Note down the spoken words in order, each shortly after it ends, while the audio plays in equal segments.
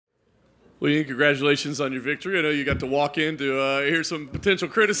Well, Ian, congratulations on your victory. I know you got to walk in to hear some potential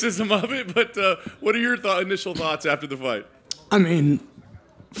criticism of it, but what are your initial thoughts after the fight? I mean,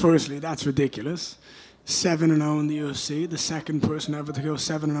 firstly, that's ridiculous. 7-0 in the UFC, the second person ever to go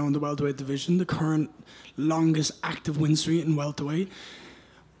 7-0 in the welterweight division, the current longest active win streak in welterweight.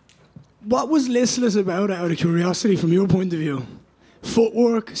 What was listless about it, out of curiosity, from your point of view?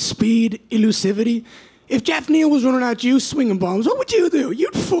 Footwork, speed, elusivity. If Geoff Neal was running at you swinging bombs, what would you do?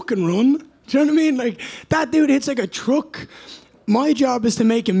 You'd fucking run. Do you know what I mean? Like, that dude hits like a truck. My job is to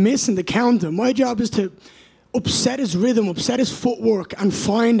make him miss and to counter. My job is to upset his rhythm, upset his footwork, and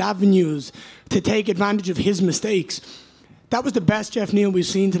find avenues to take advantage of his mistakes. That was the best Geoff Neal we've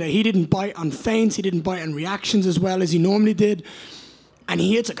seen today. He didn't bite on feints. He didn't bite on reactions as well as he normally did. And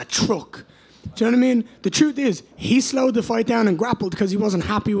he hits like a truck. Do you know what I mean? The truth is, he slowed the fight down and grappled because he wasn't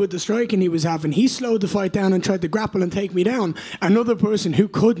happy with the striking he was having. He slowed the fight down and tried to grapple and take me down. Another person who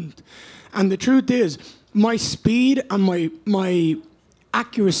couldn't. And the truth is, my speed and my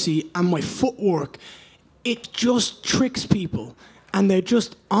accuracy and my footwork, it just tricks people. And they're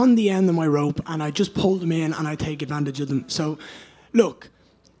just on the end of my rope, and I just pull them in and I take advantage of them. So, look,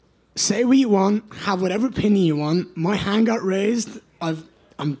 say what you want, have whatever opinion you want. My hand got raised.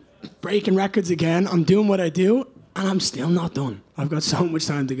 I'm breaking records again. I'm doing what I do, and I'm still not done. I've got so much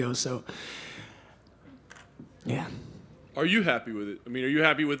time to go. So, yeah. Are you happy with it? I mean, are you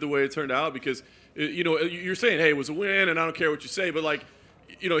happy with the way it turned out? Because, you know, you're saying, hey, it was a win, and I don't care what you say, but, like,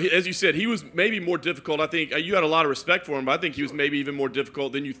 you know, as you said, he was maybe more difficult. I think you had a lot of respect for him, but I think he was maybe even more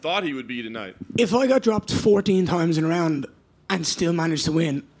difficult than you thought he would be tonight. If I got dropped 14 times in a round and still managed to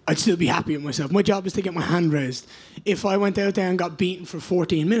win, I'd still be happy with myself. My job is to get my hand raised. If I went out there and got beaten for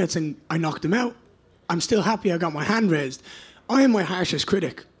 14 minutes and I knocked him out, I'm still happy I got my hand raised. I am my harshest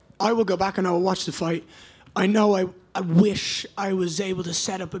critic. I will go back and I will watch the fight. I know I wish I was able to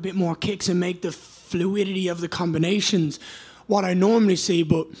set up a bit more kicks and make the fluidity of the combinations what I normally see,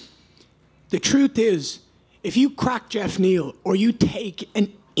 but the truth is, if you crack Geoff Neal or you take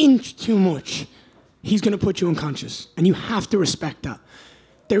an inch too much, he's going to put you unconscious, and you have to respect that.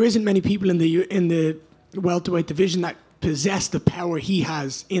 There isn't many people in the welterweight division that possess the power he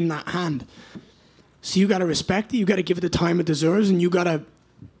has in that hand. So you got to respect it. You got to give it the time it deserves, and you got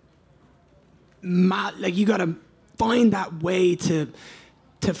to find that way to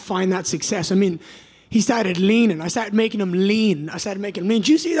find that success. I mean, he started leaning. I started making him lean.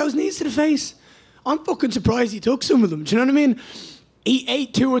 Do you see those knees to the face? I'm fucking surprised he took some of them. Do you know what I mean? He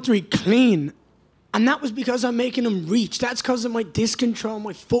ate 2 or 3 clean. And that was because I'm making him reach. That's because of my disc control,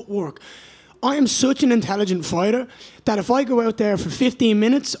 my footwork. I am such an intelligent fighter that if I go out there for 15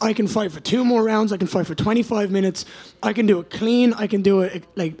 minutes, I can fight for 2 more rounds. I can fight for 25 minutes. I can do it clean. I can do it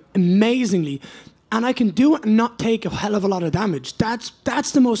like amazingly. And I can do it and not take a hell of a lot of damage.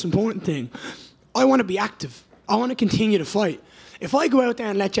 That's the most important thing. I want to be active. I want to continue to fight. If I go out there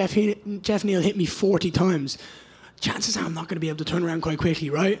and let Geoff Neal hit me 40 times, chances are I'm not going to be able to turn around quite quickly,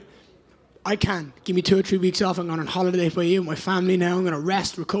 right? I can. Give me 2 or 3 weeks off. I'm going on holiday for you with my family now. I'm going to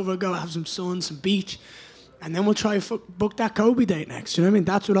rest, recover, go have some sun, some beach. And then we'll try book that Colby date next. You know what I mean?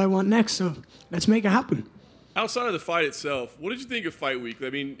 That's what I want next. So let's make it happen. Outside of the fight itself, what did you think of fight week? I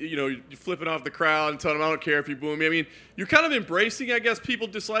mean, you know, you're flipping off the crowd and telling them, I don't care if you boo me. I mean, you're kind of embracing, I guess, people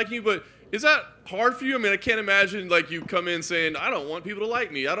disliking you, but is that hard for you? I mean, I can't imagine, like, you come in saying, I don't want people to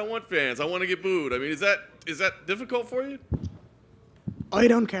like me. I don't want fans. I want to get booed. I mean, is that difficult for you? I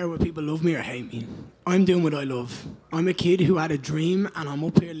don't care whether people love me or hate me. I'm doing what I love. I'm a kid who had a dream, and I'm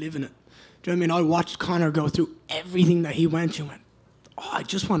up here living it. Do you know what I mean? I watched Conor go through everything that he went through and went, oh, I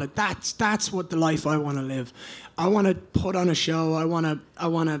just want to, that's what the life I want to live. I want to put on a show. I want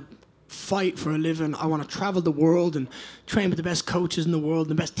to fight for a living. I want to travel the world and train with the best coaches in the world,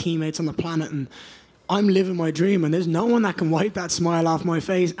 the best teammates on the planet, and I'm living my dream, and there's no one that can wipe that smile off my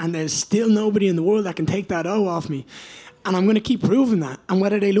face, and there's still nobody in the world that can take that O off me. And I'm going to keep proving that. And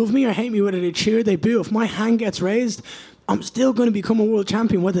whether they love me or hate me, whether they cheer, they boo, if my hand gets raised, I'm still going to become a world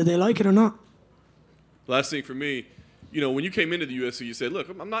champion, whether they like it or not. Last thing for me, you know, when you came into the UFC, you said, look,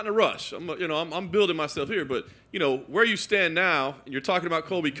 I'm not in a rush. I'm building myself here. But, you know, where you stand now, and you're talking about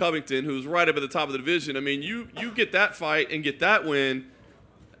Colby Covington, who's right up at the top of the division. I mean, you get that fight and get that win.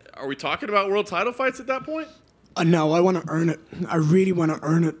 Are we talking about world title fights at that point? No, I want to earn it. I really want to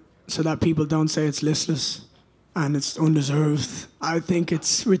earn it so that people don't say it's listless and it's undeserved. I think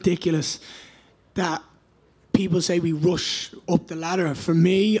it's ridiculous that people say we rush up the ladder. For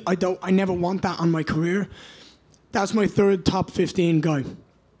me, I never want that on my career. That's my 3rd top 15 guy.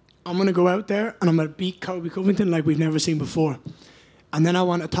 I'm going to go out there and I'm going to beat Colby Covington like we've never seen before. And then I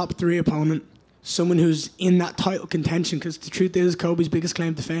want a top 3 opponent. someone who's in that title contention, because the truth is Colby's biggest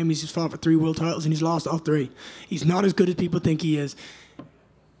claim to fame is he's fought for 3 world titles and he's lost all 3. He's not as good as people think he is.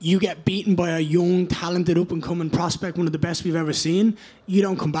 You get beaten by a young, talented, up-and-coming prospect, one of the best we've ever seen, you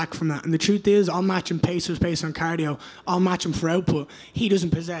don't come back from that. And the truth is, I'll match him pace for pace on cardio. I'll match him for output. He doesn't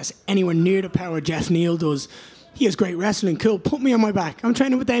possess anywhere near the power Geoff Neal does. He has great wrestling. Cool, put me on my back. I'm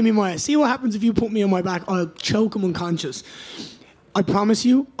training with Damian Maia. See what happens if you put me on my back. I'll choke him unconscious. I promise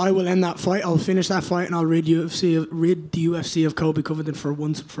you, I will end that fight. I'll finish that fight and I'll rid the UFC of Colby Covington for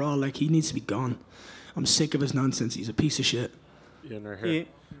once and for all. Like, he needs to be gone. I'm sick of his nonsense. He's a piece of shit. Ian, right here.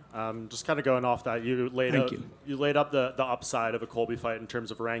 Just kind of going off that, you laid up the upside of a Colby fight in terms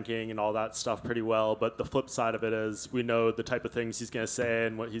of ranking and all that stuff pretty well, but the flip side of it is we know the type of things he's going to say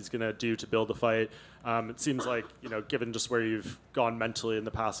and what he's going to do to build a fight. It seems like, given just where you've gone mentally in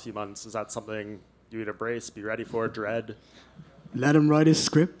the past few months, is that something you would embrace, be ready for, dread? Let him write his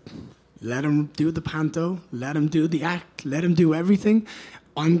script. Let him do the panto. Let him do the act. Let him do everything.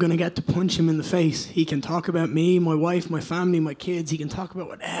 I'm going to get to punch him in the face. He can talk about me, my wife, my family, my kids. He can talk about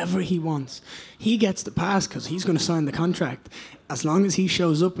whatever he wants. He gets the pass because he's going to sign the contract. As long as he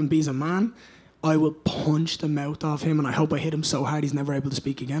shows up and be a man, I will punch the mouth off him, and I hope I hit him so hard he's never able to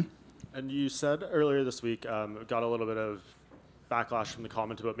speak again. And you said earlier this week, got a little bit of backlash from the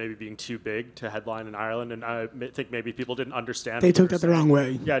comment about maybe being too big to headline in Ireland, and I think maybe people didn't understand. They took that the wrong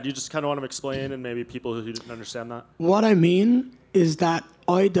way. Yeah, do you just kind of want to explain, and maybe people who didn't understand that? What I mean is that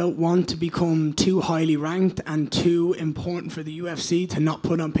I don't want to become too highly ranked and too important for the UFC to not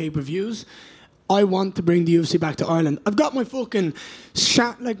put on pay-per-views. I want to bring the UFC back to Ireland. I've got my fucking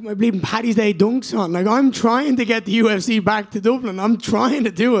my bleeding Paddy's Day dunks on. Like, I'm trying to get the UFC back to Dublin. I'm trying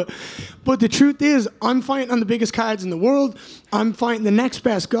to do it. But the truth is, I'm fighting on the biggest cards in the world. I'm fighting the next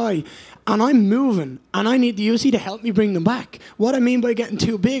best guy. And I'm moving. And I need the UFC to help me bring them back. What I mean by getting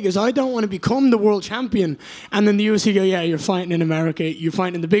too big is I don't want to become the world champion. And then the UFC go, yeah, you're fighting in America. You're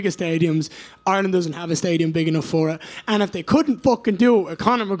fighting in the biggest stadiums. Ireland doesn't have a stadium big enough for it. And if they couldn't fucking do it with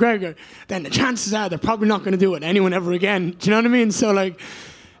Conor McGregor, then the chances are they're probably not going to do it with anyone ever again. Do you know what I mean? So, like,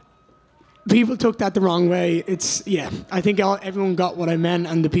 people took that the wrong way. I think everyone got what I meant,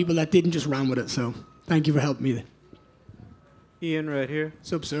 and the people that didn't just ran with it. So thank you for helping me. Ian, right here.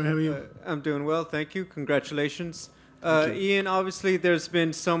 What's up, sir? How are you? I'm doing well, thank you. Congratulations. Ian, obviously there's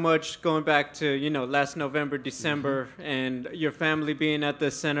been so much going back to, last November, December, and your family being at the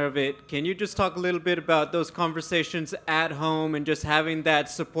center of it. Can you just talk a little bit about those conversations at home and just having that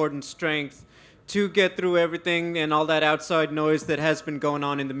support and strength to get through everything and all that outside noise that has been going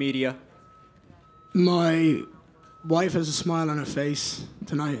on in the media? My wife has a smile on her face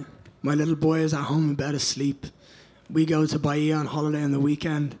tonight. My little boy is at home in bed asleep. We go to Bahia on holiday on the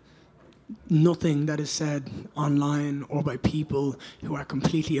weekend. Nothing that is said online or by people who are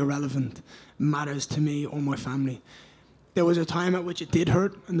completely irrelevant matters to me or my family. There was a time at which it did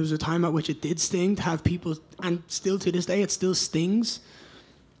hurt, and there was a time at which it did sting to have people, and still to this day it still stings.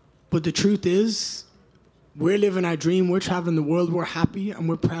 But the truth is, we're living our dream, we're traveling the world, we're happy, and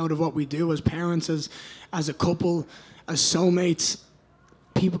we're proud of what we do as parents, as a couple, as soulmates.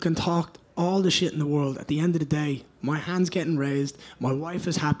 People can talk all the shit in the world. At the end of the day, my hand's getting raised, my wife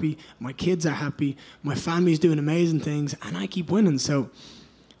is happy, my kids are happy, my family's doing amazing things, and I keep winning. So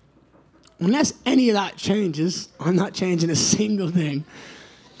unless any of that changes, I'm not changing a single thing.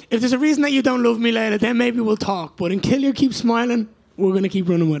 If there's a reason that you don't love me later, then maybe we'll talk. But until you keep smiling, we're going to keep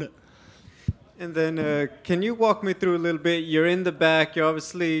running with it. And then can you walk me through a little bit? You're in the back. You're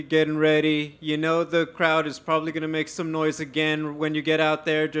obviously getting ready. You know the crowd is probably going to make some noise again when you get out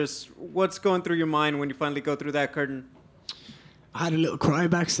there. Just what's going through your mind when you finally go through that curtain? I had a little cry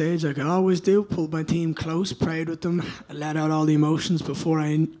backstage like I always do. Pulled my team close, prayed with them, let out all the emotions before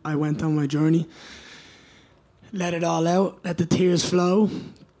I went on my journey. Let it all out. Let the tears flow.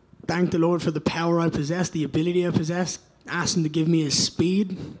 Thank the Lord for the power I possess, the ability I possess. Asked him to give me his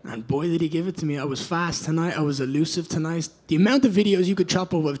speed, and boy did he give it to me. I was fast tonight, I was elusive tonight. The amount of videos you could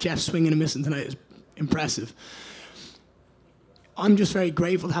chop up of Geoff swinging and missing tonight is impressive. I'm just very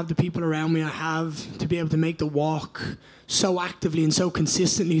grateful to have the people around me I have, to be able to make the walk so actively and so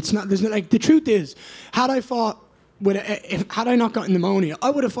consistently. The truth is, had I fought had I not gotten pneumonia,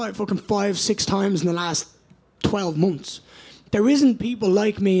 I would have fought fucking 5-6 times in the last 12 months. There isn't people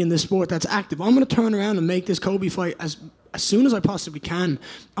like me in this sport that's active. I'm going to turn around and make this Colby fight as soon as I possibly can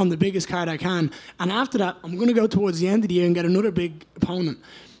on the biggest card I can. And after that, I'm going to go towards the end of the year and get another big opponent.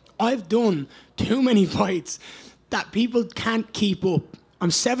 I've done too many fights that people can't keep up. I'm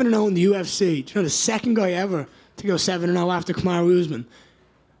 7-0 in the UFC. Do you know, the second guy ever to go 7-0 after Kamaru Usman.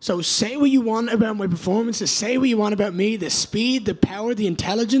 So say what you want about my performances, say what you want about me, the speed, the power, the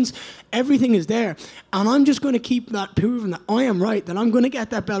intelligence, everything is there. And I'm just going to keep that proving that I am right, that I'm going to get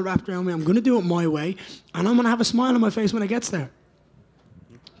that belt wrapped around me, I'm going to do it my way, and I'm going to have a smile on my face when it gets there.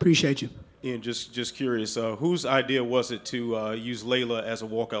 Appreciate you. Ian, just curious, whose idea was it to use Layla as a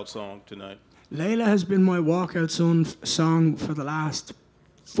walkout song tonight? Layla has been my walkout song for the last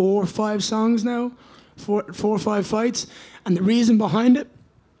 4 or 5 songs now, 4 or 5 fights. And the reason behind it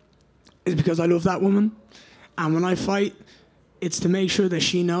is because I love that woman. And when I fight, it's to make sure that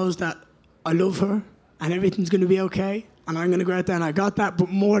she knows that I love her and everything's going to be okay. And I'm going to go out there and I got that. But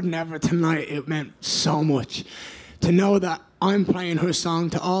more than ever tonight, it meant so much to know that I'm playing her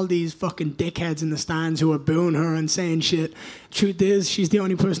song to all these fucking dickheads in the stands who are booing her and saying shit. Truth is, she's the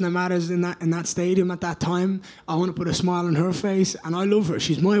only person that matters in that stadium at that time. I want to put a smile on her face, and I love her.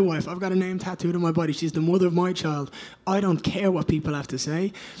 She's my wife. I've got a name tattooed on my body. She's the mother of my child. I don't care what people have to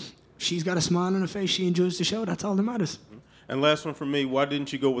say. She's got a smile on her face. She enjoys the show. That's all that matters. And last one from me, why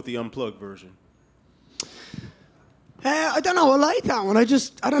didn't you go with the unplugged version? I don't know. I like that one. I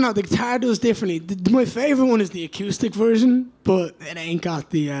don't know. The guitar does differently. My favorite one is the acoustic version, but it ain't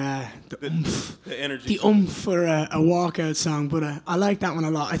got the energy, the oomph for a walkout song. But I like that one a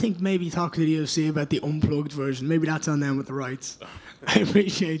lot. I think maybe talk to the UFC about the unplugged version. Maybe that's on them with the rights. I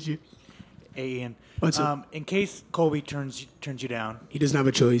appreciate you. Hey, Ian. What's up? In case Colby turns you down. He doesn't have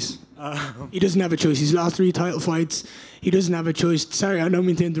a choice. He doesn't have a choice. He's lost 3 title fights. He doesn't have a choice. Sorry, I don't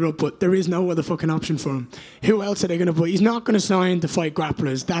mean to interrupt, but there is no other fucking option for him. Who else are they going to put? He's not going to sign to fight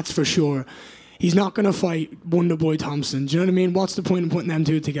grapplers, that's for sure. He's not going to fight Wonderboy Thompson. Do you know what I mean? What's the point in putting them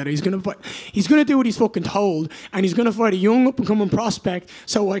two together? He's going to do what he's fucking told, and he's going to fight a young up-and-coming prospect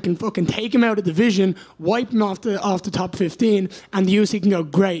so I can fucking take him out of division, wipe him off the top 15, and the UFC can go,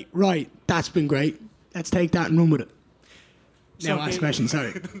 great, right, that's been great. Let's take that and run with it. Now ask questions,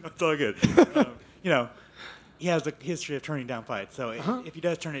 sorry. That's all good. He has a history of turning down fights. So if he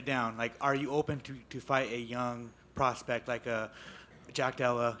does turn it down, like, are you open to fight a young prospect like a Jack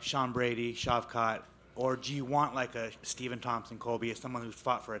Della, Sean Brady, Shavkat, or do you want like a Stephen Thompson, Colby, as someone who's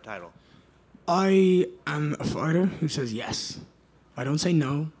fought for a title? I am a fighter who says yes. I don't say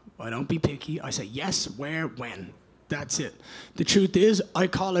no. I don't be picky. I say yes, where, when. That's it. The truth is, I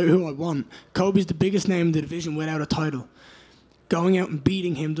call out who I want. Kobe's the biggest name in the division without a title. Going out and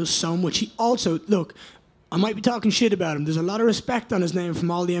beating him does so much. He also, look, I might be talking shit about him. There's a lot of respect on his name from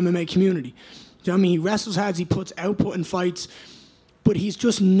all the MMA community. Do you know what I mean? He wrestles hard, he puts output in fights, but he's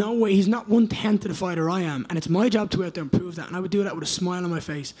just no way, he's not 1/10 of the fighter I am. And it's my job to go out there and prove that. And I would do that with a smile on my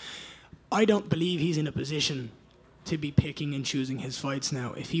face. I don't believe he's in a position to be picking and choosing his fights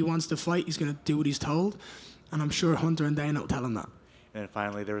now. If he wants to fight, he's going to do what he's told. And I'm sure Hunter and Dana will tell him that. And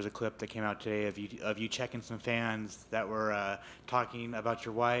finally, there was a clip that came out today of you checking some fans that were talking about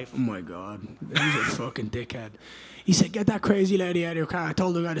your wife. Oh my God, he's a fucking dickhead. He said, "Get that crazy lady out of your car." I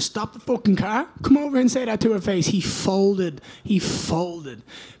told the guy to stop the fucking car. Come over and say that to her face. He folded.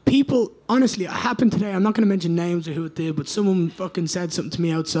 People, honestly, it happened today. I'm not going to mention names or who it did, but someone fucking said something to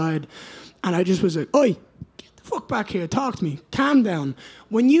me outside, and I just was like, "Oi, get the fuck back here. Talk to me. Calm down."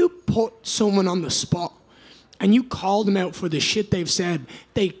 When you put someone on the spot and you call them out for the shit they've said,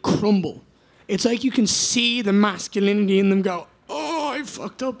 they crumble. It's like you can see the masculinity in them go, "Oh, I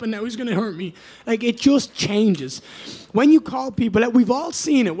fucked up and now he's going to hurt me." Like, it just changes. When you call people out, we've all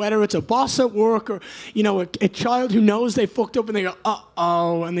seen it, whether it's a boss at work or, a child who knows they fucked up and they go,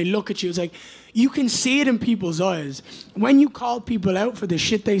 "Uh-oh," and they look at you. It's like, you can see it in people's eyes. When you call people out for the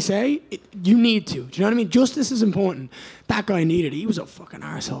shit they say, you need to. Do you know what I mean? Justice is important. That guy needed it. He was a fucking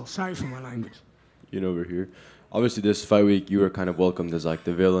arsehole. Sorry for my language. Over here. Obviously, this fight week, you were kind of welcomed as like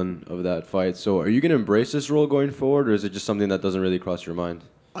the villain of that fight. So are you going to embrace this role going forward, or is it just something that doesn't really cross your mind?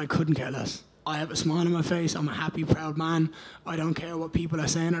 I couldn't care less. I have a smile on my face. I'm a happy, proud man. I don't care what people are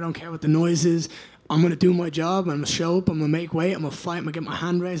saying. I don't care what the noise is. I'm going to do my job. I'm going to show up. I'm going to make weight. I'm going to fight. I'm going to get my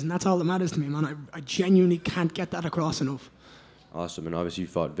hand raised. And that's all that matters to me, man. I genuinely can't get that across enough. Awesome. And obviously, you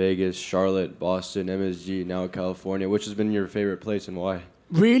fought Vegas, Charlotte, Boston, MSG, now California. Which has been your favorite place and why?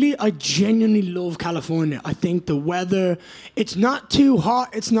 Really, I genuinely love California. I think the weather, it's not too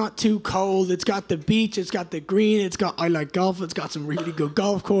hot, it's not too cold. It's got the beach, it's got the green, I like golf, it's got some really good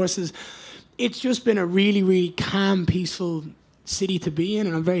golf courses. It's just been a really, really calm, peaceful city to be in,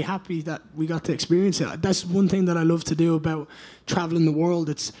 and I'm very happy that we got to experience it. That's one thing that I love to do about traveling the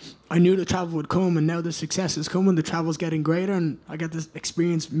world. I knew the travel would come, and now the success is coming, the travel's getting greater, and I get to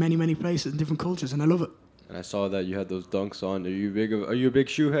experience many, many places and different cultures, and I love it. And I saw that you had those dunks on. Are you a big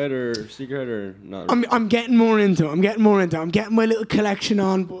shoe head or sneaker head or not? I'm getting more into it. I'm getting my little collection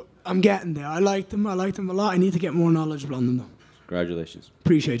on, but I'm getting there. I like them a lot. I need to get more knowledgeable on them though. Congratulations.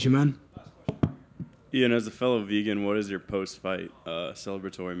 Appreciate you, man. Ian, as a fellow vegan, what is your post-fight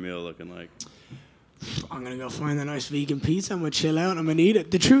celebratory meal looking like? I'm going to go find a nice vegan pizza. I'm going to chill out. I'm going to eat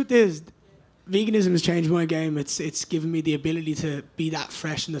it. The truth is, veganism has changed my game. It's given me the ability to be that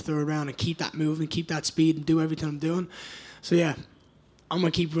fresh in the third round and keep that moving, keep that speed, and do everything I'm doing. So, yeah, I'm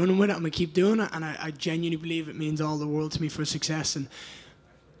going to keep running with it. I'm going to keep doing it. And I genuinely believe it means all the world to me for success. And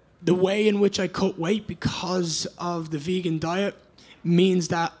the way in which I cut weight because of the vegan diet means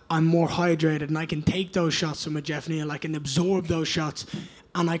that I'm more hydrated and I can take those shots from a Geoff Neal. I can absorb those shots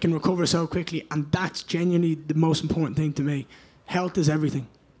and I can recover so quickly. And that's genuinely the most important thing to me. Health is everything.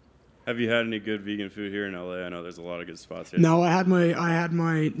 Have you had any good vegan food here in LA? I know there's a lot of good spots here. No, I had my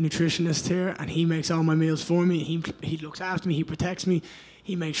nutritionist here, and he makes all my meals for me. He looks after me. He protects me.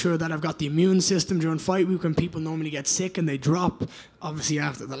 He makes sure that I've got the immune system during fight week when people normally get sick and they drop. Obviously,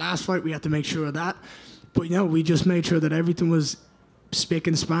 after the last fight, we had to make sure of that. But we just made sure that everything was spick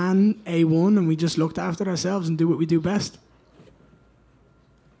and span, A1, and we just looked after ourselves and do what we do best.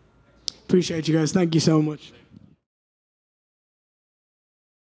 Appreciate you guys. Thank you so much.